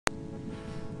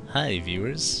Hi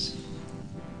viewers.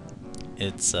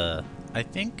 It's I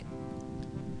think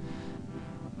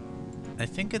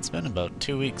it's been about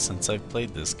 2 weeks since I've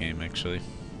played this game actually.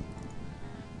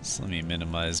 So let me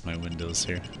minimize my windows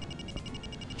here.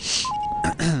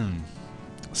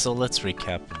 So let's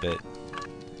recap a bit.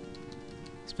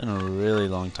 It's been a really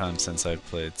long time since I've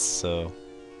played, so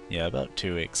yeah, about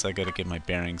 2 weeks. I gotta get my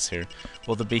bearings here.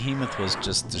 Well, the behemoth was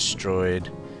just destroyed,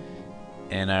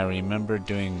 and I remember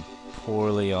doing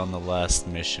poorly on the last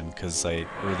mission,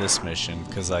 or this mission,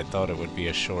 because I thought it would be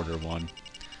a shorter one.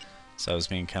 So I was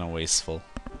being kind of wasteful.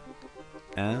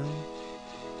 And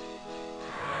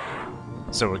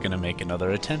so we're gonna make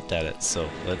another attempt at it, so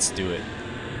let's do it.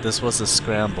 This was a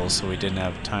scramble, so we didn't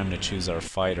have time to choose our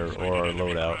fighter or our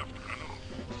loadout.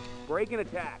 Break and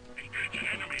attack.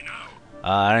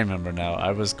 I remember now.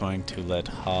 I was going to let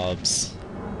Hobbs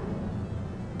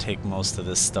take most of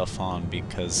this stuff on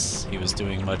because he was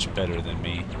doing much better than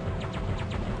me.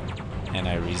 And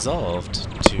I resolved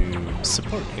to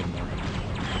support him more,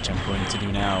 which I'm going to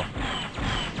do now.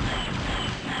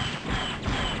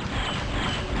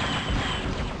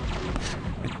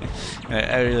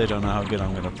 I really don't know how good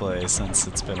I'm going to play since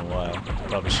it's been a while.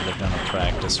 Probably should have done a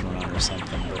practice run or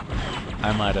something, but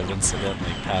I might have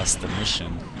incidentally passed the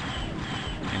mission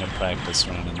in a practice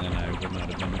run and then I would not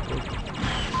have been recorded.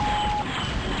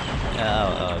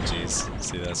 Oh jeez.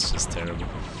 See, that's just terrible.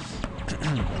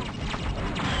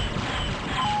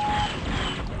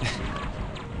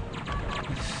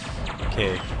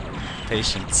 Okay,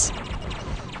 patience.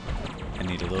 I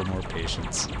need a little more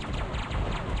patience.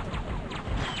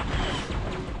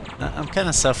 I'm kind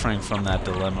of suffering from that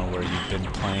dilemma where you've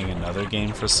been playing another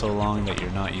game for so long that you're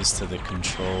not used to the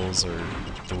controls or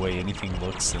the way anything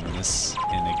looks in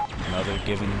another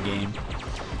given game.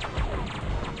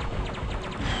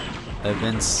 I've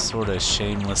been sort of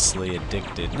shamelessly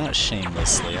addicted, not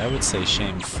shamelessly, I would say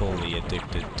shamefully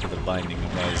addicted to The Binding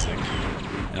of Isaac.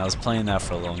 And I was playing that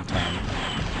for a long time.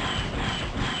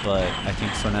 But I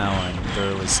think for now I'm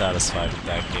thoroughly satisfied with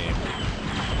that game.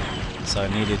 So I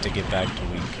needed to get back to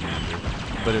Wing Commander.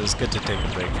 But it was good to take a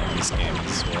break from this game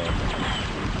as well.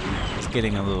 I was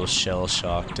getting a little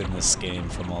shell-shocked in this game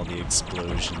from all the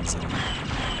explosions and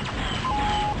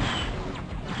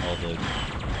all the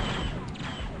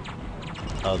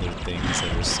other things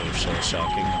that are so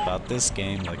shell-shocking about this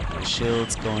game, like my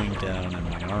shield's going down and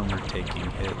my armor taking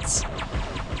hits.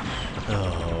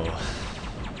 Oh.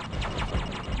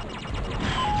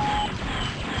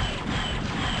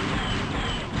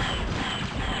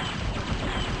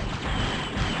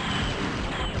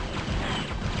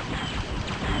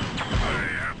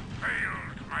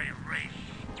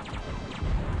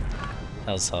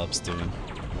 How's Hobbs doing?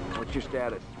 What's your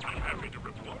status? I'm happy to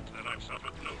report that I've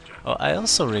suffered no damage. Oh, I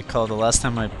also recall the last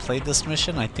time I played this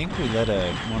mission, I think we let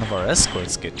one of our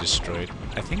escorts get destroyed.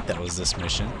 I think that was this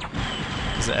mission.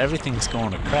 Because everything's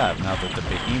going to crap now that the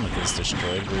behemoth is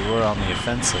destroyed. We were on the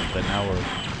offensive, but now we're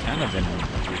kind of in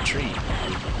retreat.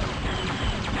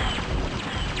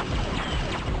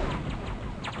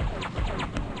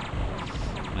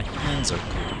 My hands are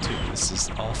cold too. This is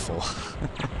awful.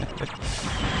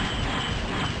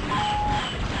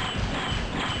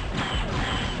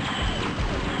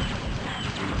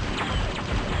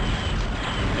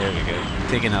 There we go.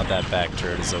 Taking out that back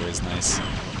turret is always nice.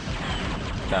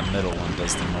 That middle one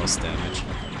does the most damage.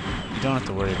 You don't have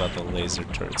to worry about the laser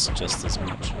turrets just as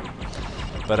much.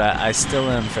 But I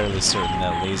still am fairly certain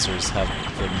that lasers have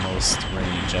the most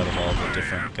range out of all the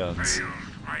different guns.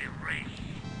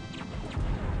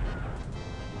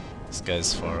 This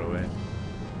guy's far away.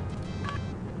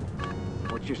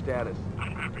 What's your status?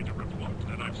 I'm happy to report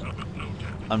that I've suffered no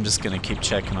damage. I'm just gonna keep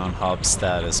checking on Hobbs'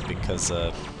 status because,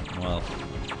 well,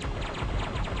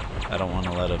 I don't want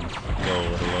to let him go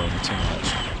it alone too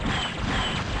much.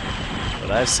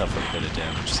 But I've suffered a bit of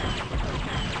damage, so.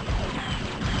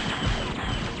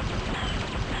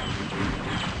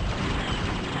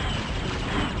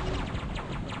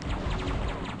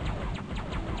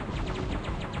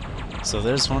 So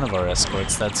there's one of our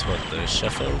escorts. That's what, the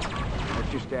Sheffield?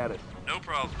 What's your status? No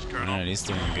problems, Colonel. Alright, he's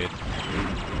doing good.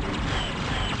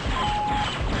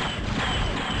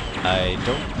 I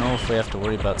don't know if we have to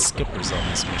worry about skippers on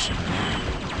this mission or not.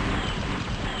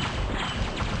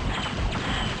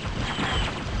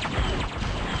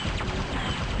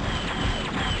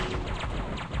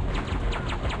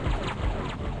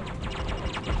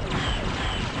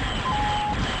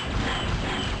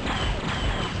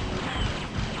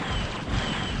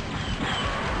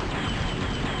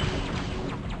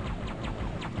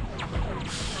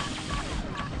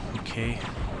 Okay.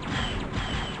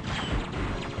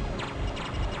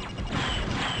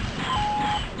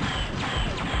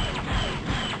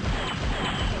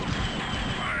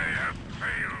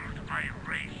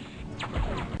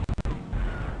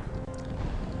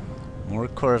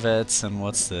 corvettes and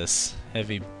what's this?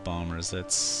 Heavy bombers,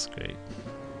 that's great.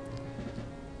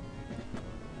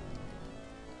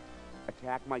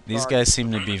 Attack my These target. guys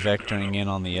seem to be vectoring in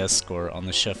on the escort on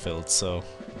the Sheffield, so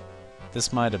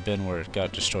this might have been where it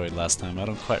got destroyed last time. I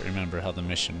don't quite remember how the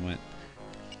mission went.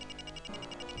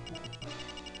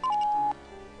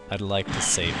 I'd like to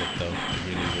save it though, I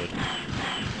really would.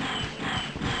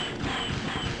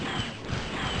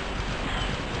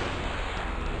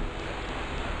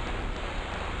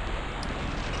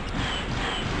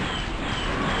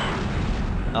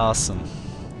 Awesome.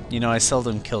 You know, I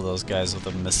seldom kill those guys with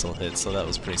a missile hit, so that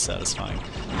was pretty satisfying.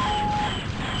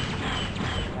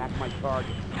 Attack my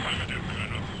target.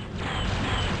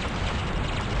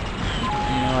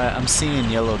 You know, I'm seeing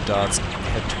yellow dots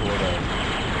head toward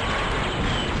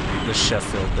the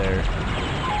Sheffield there.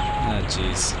 Ah,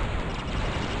 jeez.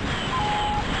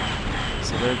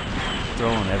 So they're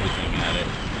throwing everything at it.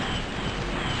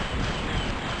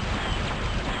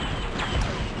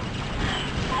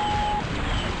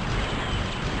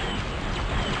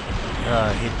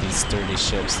 I hate these sturdy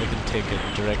ships. They can take a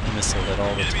direct missile at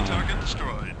all the Enemy time. target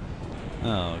destroyed.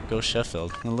 Oh, go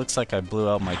Sheffield. It looks like I blew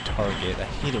out my target. I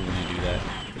hate it when I do that.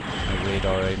 My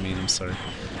radar, I mean, I'm sorry.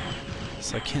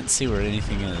 So I can't see where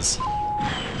anything is.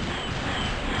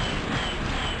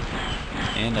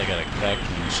 And I got a cracked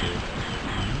windshield.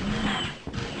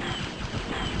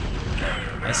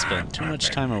 I spent too much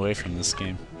time away from this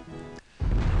game.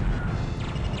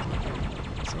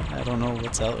 So I don't know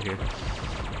what's out here.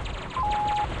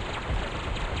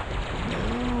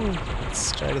 No!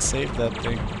 Let's try to save that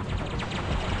thing.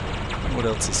 What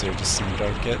else is here? Just some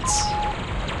darkettes.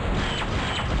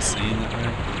 Am I saying that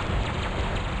right?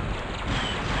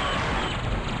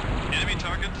 Enemy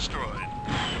target destroyed.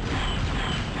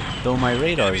 Though my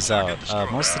radar is out,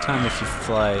 most of the time if you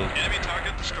fly... Enemy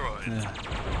target destroyed.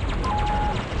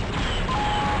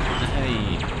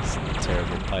 Hey, these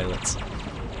terrible pilots.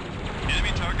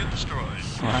 Enemy target destroyed.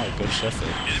 Wow, go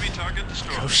Sheffield. Enemy target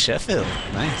destroyed. Go Sheffield,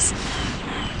 nice.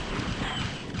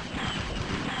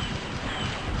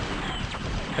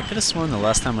 I could have sworn the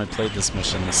last time I played this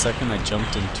mission, the second I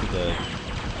jumped into the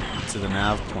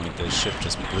nav point, the ship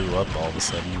just blew up all of a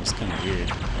sudden. It was kind of weird.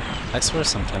 I swear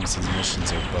sometimes these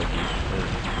missions are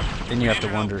buggy. Then you have to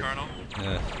wonder.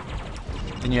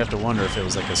 Then you have to wonder if it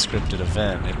was like a scripted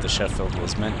event, if the Sheffield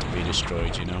was meant to be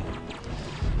destroyed, you know.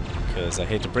 Because I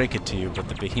hate to break it to you, but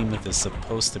the Behemoth is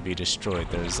supposed to be destroyed.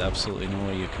 There's absolutely no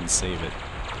way you can save it.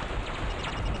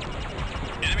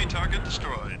 Enemy target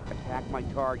destroyed. Attack my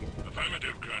target.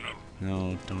 Affirmative, Colonel.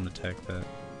 No, don't attack that.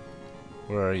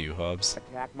 Where are you, Hobbs?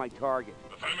 Attack my target.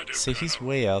 Affirmative, See, he's Colonel.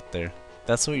 way out there.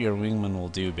 That's what your wingman will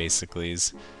do, basically,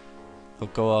 is he'll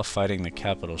go off fighting the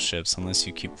capital ships unless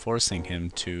you keep forcing him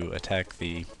to attack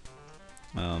the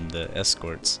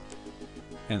escorts.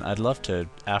 And I'd love to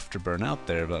afterburn out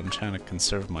there, but I'm trying to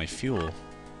conserve my fuel.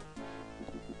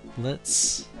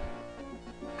 Let's...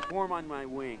 Form on my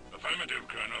wing. Affirmative,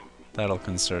 Colonel. That'll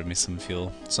conserve me some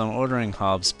fuel. So I'm ordering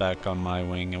Hobbs back on my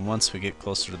wing, and once we get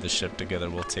closer to the ship together,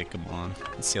 we'll take him on.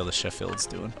 Let's see how the Sheffield's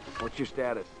doing. What's your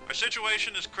status? Our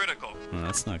situation is critical. Oh,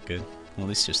 that's not good. Well, at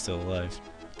least you're still alive.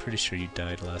 Pretty sure you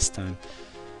died last time.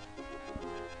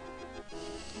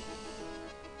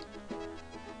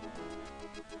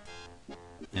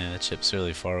 Yeah, that ship's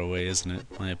really far away, isn't it?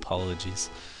 My apologies.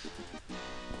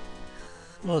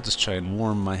 Well, I'll just try and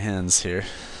warm my hands here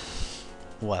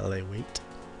while I wait.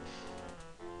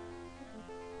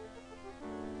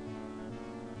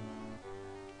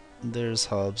 There's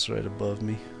Hobbs right above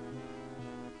me.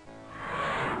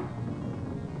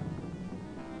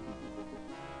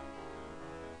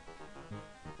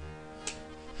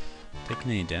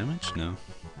 Taking any damage? No.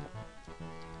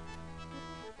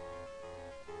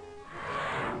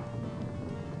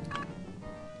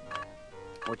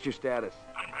 What's your status?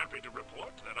 I'm happy to report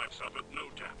that I've suffered no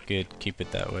damage. Good, keep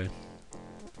it that way.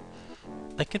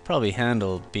 I could probably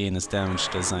handle being as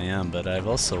damaged as I am, but I've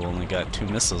also only got 2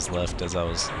 missiles left as I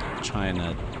was trying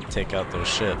to take out those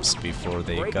ships before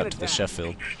they got to the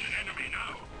Sheffield. Engage an enemy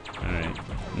now.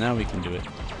 Alright, now we can do it.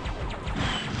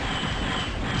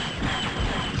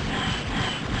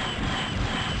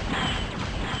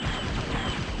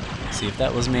 See, if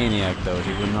that was Maniac though,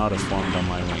 he would not have formed on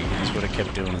my wing. He just would have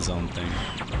kept doing his own thing.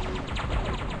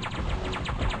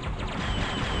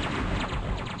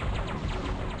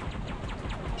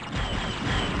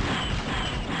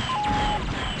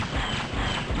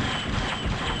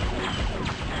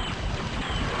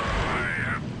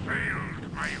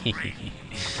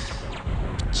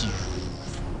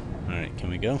 Alright, can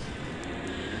we go?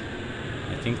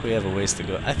 I think we have a ways to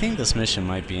go. I think this mission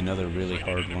might be another really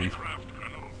hard one.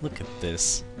 Look at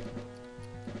this.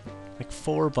 Like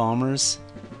 4 bombers.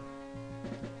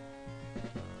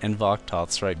 And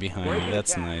Voktoth's right behind me.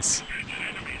 That's nice.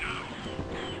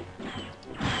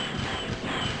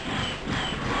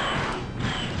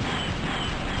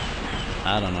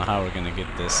 I don't know how we're gonna get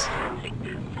this.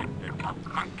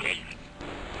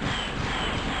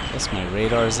 Plus my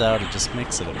radar's out, it just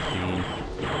makes it a pain.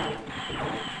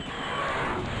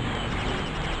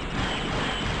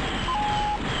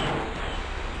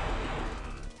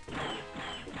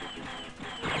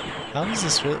 How is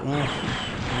this really? Well,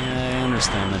 yeah, I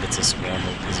understand that it's a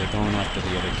scramble because they're going after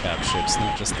the other cap ships,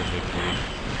 not just the Victory.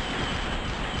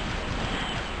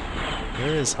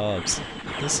 Where is Hobbs?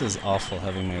 This is awful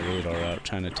having my radar out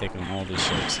trying to take on all these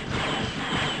ships. Okay.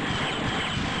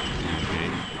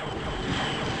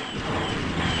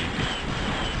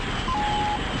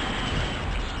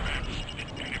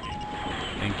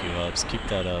 Thank you, Hobbs. Keep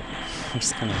that up. I'm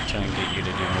just gonna try and get you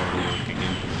to do more of the work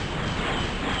again.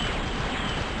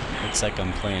 Looks like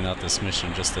I'm playing out this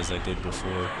mission just as I did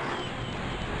before.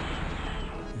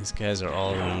 These guys are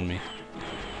all around me.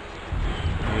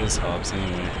 Where is Hobbs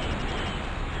anyway?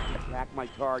 Attack my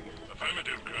target.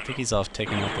 Affirmative, I Colonel. think he's off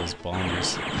taking out those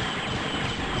bombers.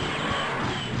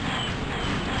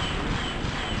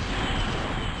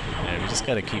 Yeah, we just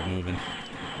gotta keep moving.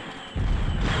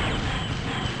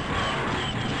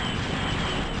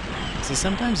 See,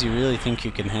 sometimes you really think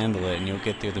you can handle it and you'll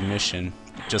get through the mission,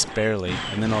 just barely,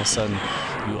 and then all of a sudden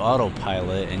you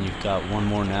autopilot and you've got one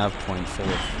more nav point full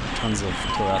of tons of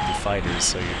Kilrathi fighters,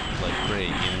 so you're like, great,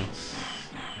 you know?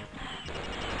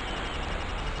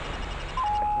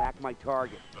 Attack my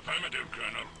target. Affirmative,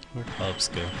 Colonel. Where'd Hobbs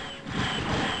go?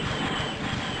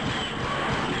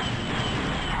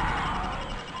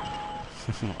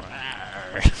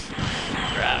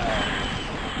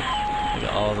 Look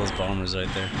at all those bombers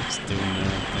right there, just doing their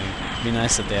own thing. It'd be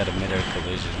nice if they had a mid-air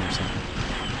collision or something.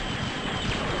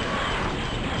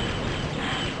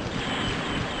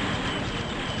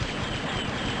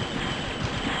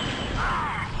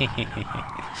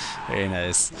 Very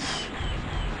nice.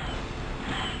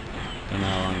 Don't know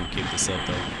how long we keep this up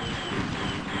though.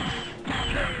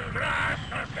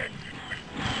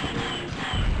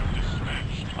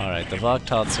 Alright, the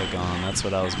Voktoths are gone. That's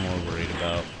what I was more worried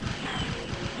about.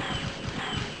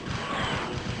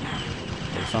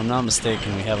 But if I'm not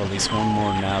mistaken, we have at least one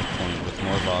more nav point with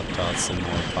more Voktoths and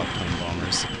more Pakton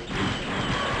bombers.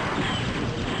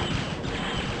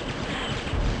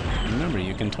 Remember,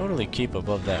 you can totally keep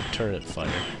above that turret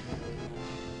fire.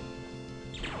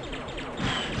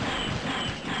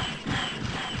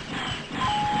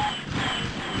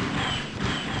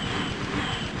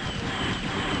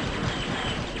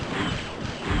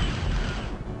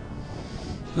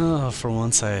 Oh, for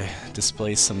once I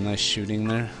displayed some nice shooting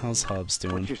there. How's Hobbs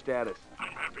doing? What's your status? I'm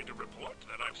happy to report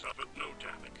that I've suffered no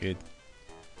damage. Good.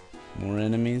 More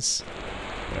enemies?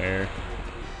 Where?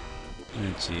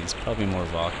 Oh jeez, probably more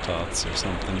Voktoths or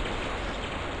something.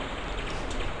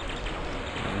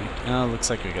 Oh, looks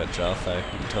like we got Jothai. You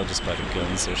can tell just by the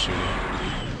guns they're shooting.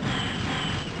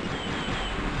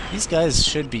 These guys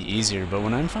should be easier, but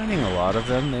when I'm finding a lot of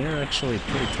them, they're actually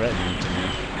pretty threatening to me.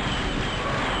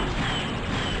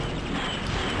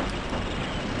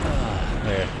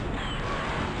 There.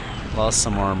 Lost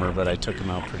some armor, but I took him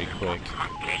out pretty quick. I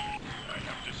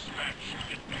have dispatched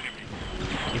an enemy.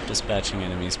 Keep dispatching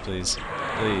enemies, please.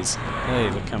 Please. Hey,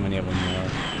 look how many of them there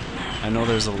are. I know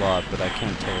there's a lot, but I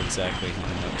can't tell exactly how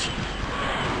much.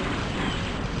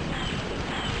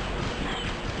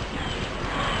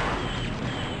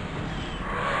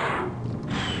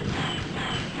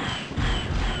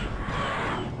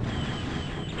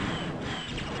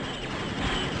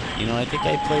 You know, I think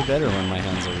I play better when my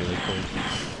hands are really cold.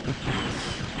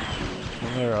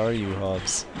 Where are you,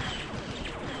 Hobbs?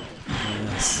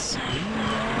 Yes.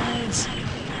 Yes.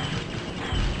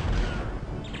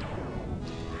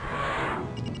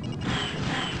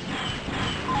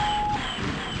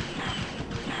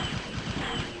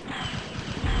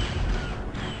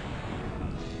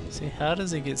 See, how does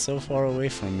he get so far away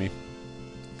from me?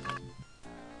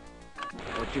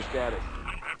 What's your status?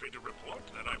 I'm happy to report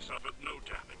that I've suffered no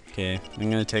damage. Okay, I'm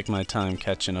gonna take my time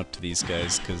catching up to these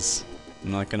guys, because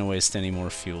I'm not gonna waste any more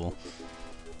fuel.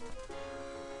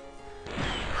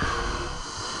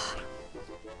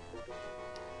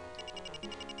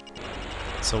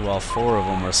 So while 4 of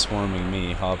them are swarming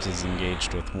me, Hobbs is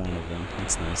engaged with 1 of them.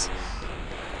 That's nice.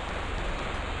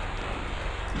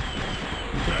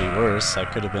 Could be worse. I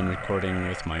could have been recording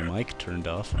with my mic turned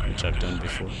off, which I've done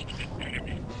before.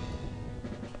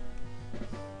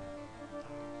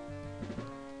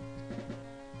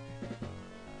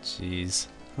 Jeez,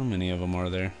 how many of them are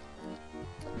there?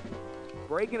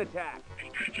 Break and attack.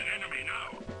 Engage an enemy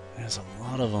now. There's a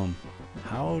lot of them.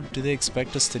 How do they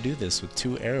expect us to do this with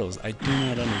 2 arrows? I do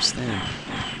not understand.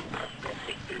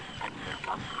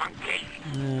 I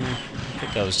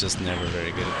think I was just never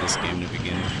very good at this game to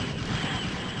begin with.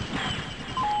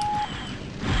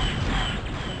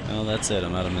 Oh, that's it.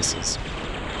 I'm out of missiles.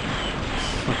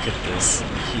 Look at this.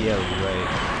 Yeah,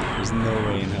 right. There's no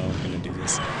way in hell I'm gonna do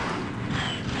this.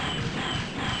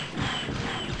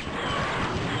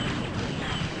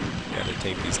 Gotta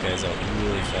take these guys out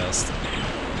really fast.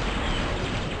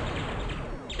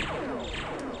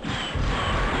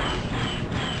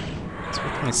 What's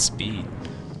with my speed?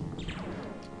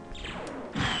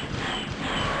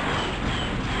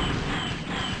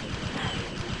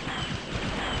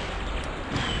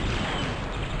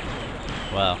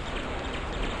 Wow.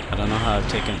 I don't know how I've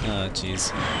taken... Oh,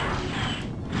 jeez.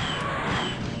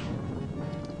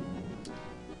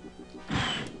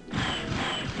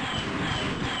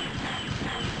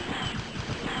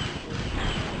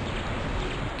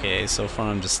 Okay, so far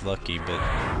I'm just lucky, but...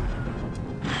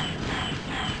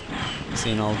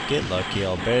 See, and I'll get lucky,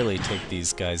 I'll barely take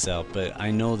these guys out, but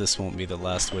I know this won't be the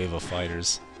last wave of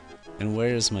fighters. And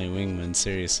where is my wingman,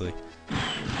 seriously?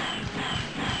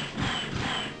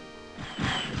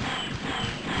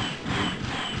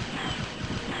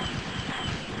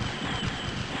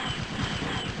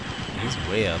 He's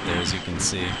way out there, as you can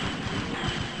see.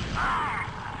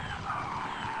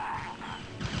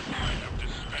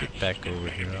 Get back over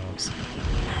here, Alex.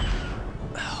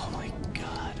 Oh my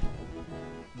god.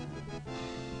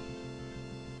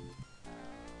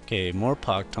 Okay, more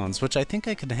Poctons, which I think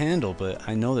I could handle, but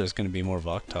I know there's going to be more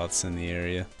Voktoths in the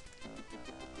area.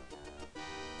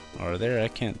 Are there? I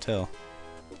can't tell.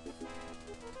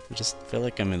 I just feel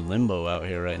like I'm in limbo out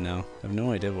here right now. I have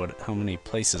no idea how many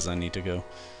places I need to go.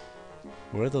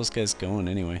 Where are those guys going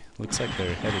anyway? Looks like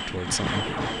they're headed towards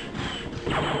something.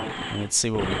 Let's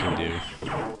see what we can do.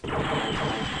 Come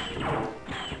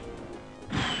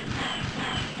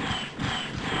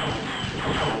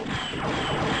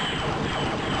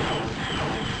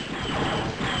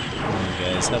on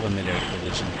guys, have a mid-air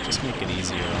collision. Just make it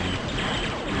easier on me.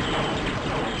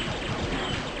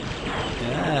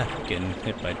 Ah, getting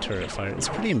hit by turret fire. It's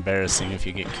pretty embarrassing if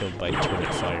you get killed by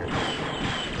turret fire.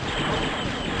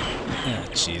 Ah,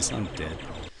 jeez, I'm dead.